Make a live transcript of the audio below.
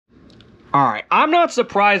Alright, I'm not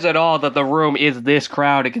surprised at all that the room is this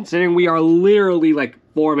crowded, considering we are literally like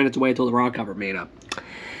 4 minutes away until the rock cover made up.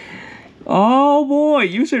 Oh boy,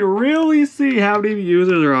 you should really see how many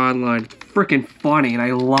users are online. It's freaking funny, and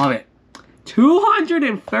I love it.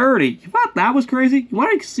 230. You thought that was crazy? You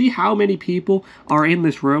want to see how many people are in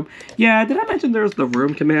this room? Yeah, did I mention there's the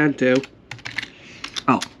room command too?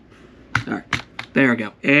 Oh, alright. There we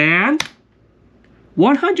go. And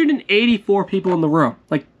 184 people in the room.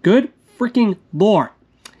 Like, good freaking lord.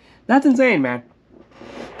 That's insane, man.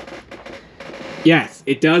 Yes,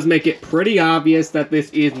 it does make it pretty obvious that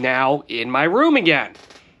this is now in my room again.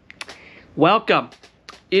 Welcome.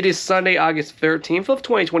 It is Sunday, August 13th of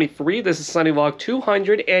 2023. This is Sunday Vlog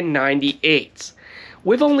 298.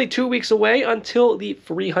 With only 2 weeks away until the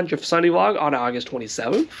 300th Sunday Vlog on August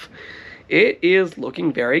 27th, it is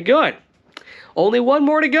looking very good. Only one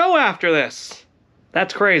more to go after this.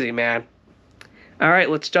 That's crazy, man. Alright,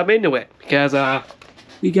 let's jump into it, because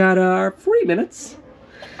we got 40 minutes.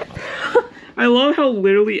 I love how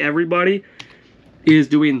literally everybody is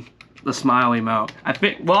doing the smile emote. I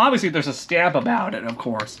think, well, obviously there's a stamp about it, of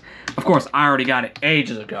course. Of course, I already got it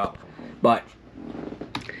ages ago. But,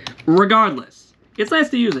 regardless, it's nice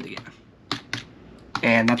to use it again.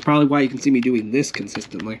 And that's probably why you can see me doing this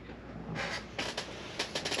consistently.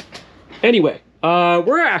 Anyway,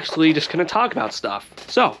 we're actually just going to talk about stuff.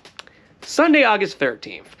 So, Sunday, August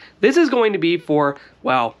 13th. This is going to be for,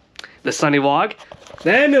 well, the Sunday Vlog.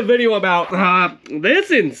 Then a video about this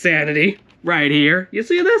insanity right here. You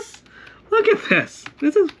see this? Look at this.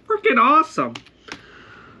 This is freaking awesome.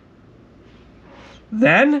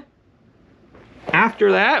 Then,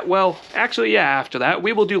 after that, well, actually, yeah, after that,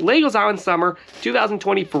 we will do Legos Out in Summer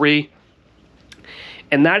 2023.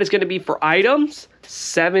 And that is going to be for items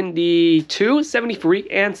 72, 73,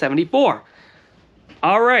 and 74.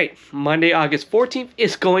 Alright, Monday, August 14th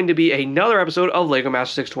is going to be another episode of LEGO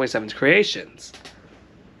Master 627's Creations.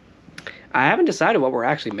 I haven't decided what we're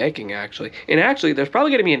actually making, actually. And actually, there's probably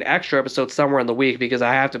going to be an extra episode somewhere in the week because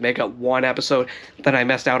I have to make up one episode that I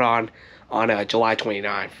missed out on July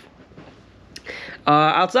 29th.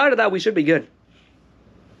 Outside of that, we should be good.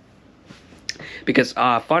 Because,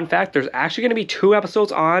 fun fact, there's actually going to be 2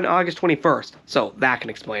 episodes on August 21st. So, that can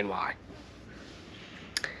explain why.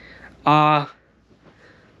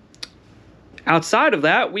 Outside of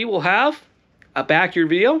that, we will have a backyard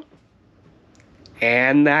video.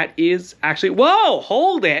 And that is actually... Whoa!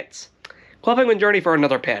 Hold it! Club Penguin Journey for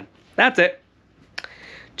another pin. That's it.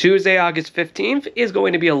 Tuesday, August 15th is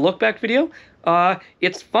going to be a look back video.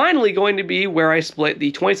 It's finally going to be where I split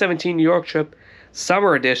the 2017 New York trip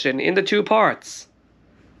Summer Edition into 2 parts.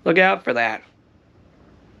 Look out for that.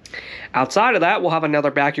 Outside of that, we'll have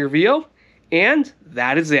another backyard video. And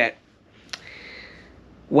that is it.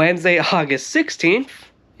 Wednesday, August 16th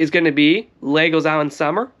is going to be Legos Out in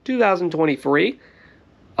Summer 2023.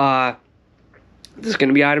 This is going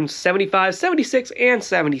to be items 75, 76, and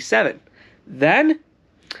 77. Then,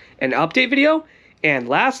 an update video. And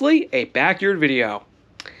lastly, a backyard video.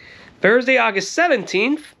 Thursday, August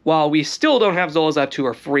 17th, while we still don't have Zola's Out 2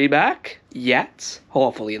 or free back yet,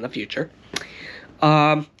 hopefully in the future,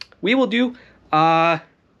 we will do another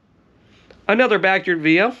backyard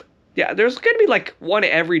video. Yeah, there's going to be like one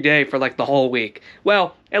every day for like the whole week.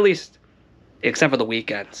 Well, at least, except for the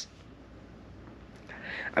weekends.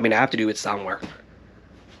 I mean, I have to do it somewhere.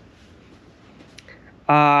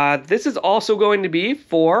 This is also going to be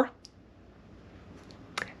for...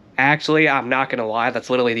 Actually, I'm not going to lie, that's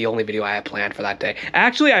literally the only video I have planned for that day.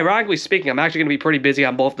 Actually, ironically speaking, I'm actually going to be pretty busy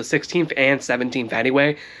on both the 16th and 17th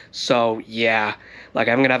anyway. So, yeah, like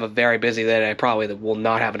I'm going to have a very busy day. I probably will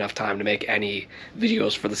not have enough time to make any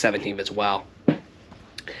videos for the 17th as well.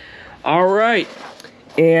 Alright,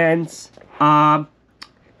 and outside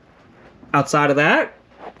of that,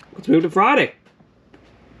 let's move to Friday.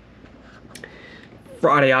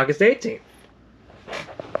 Friday, August 18th.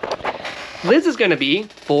 This is going to be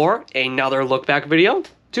for another look back video.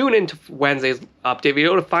 Tune into Wednesday's update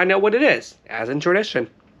video to find out what it is, as in tradition.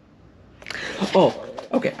 Oh,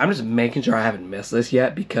 okay, I'm just making sure I haven't missed this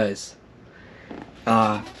yet because,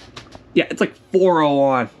 yeah, it's like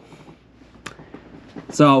 4:01.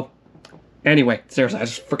 So, anyway, seriously, I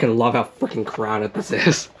just freaking love how freaking crowded this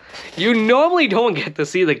is. You normally don't get to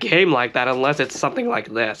see the game like that unless it's something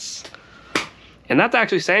like this. And that's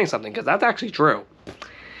actually saying something, because that's actually true.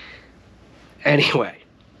 Anyway,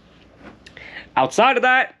 outside of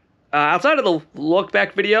that, outside of the look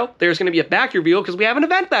back video, there's going to be a back reveal because we have an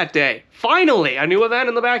event that day. Finally, a new event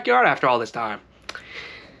in the backyard after all this time.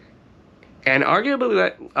 And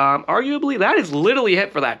arguably that is literally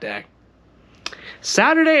it for that day.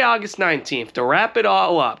 Saturday, August 19th, to wrap it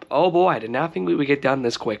all up. Oh boy, I did not think we would get done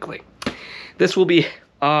this quickly. This will be,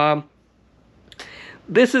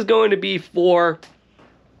 this is going to be for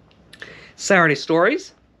Saturday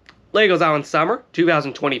Stories, Legos Out in Summer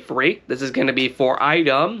 2023. This is going to be for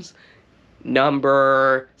items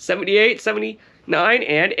number 78, 79,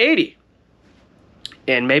 and 80.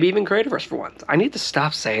 And maybe even Creativerse for once. I need to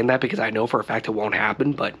stop saying that because I know for a fact it won't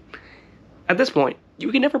happen, but at this point,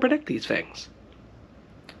 you can never predict these things.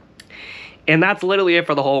 And that's literally it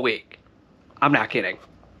for the whole week. I'm not kidding.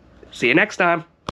 See you next time.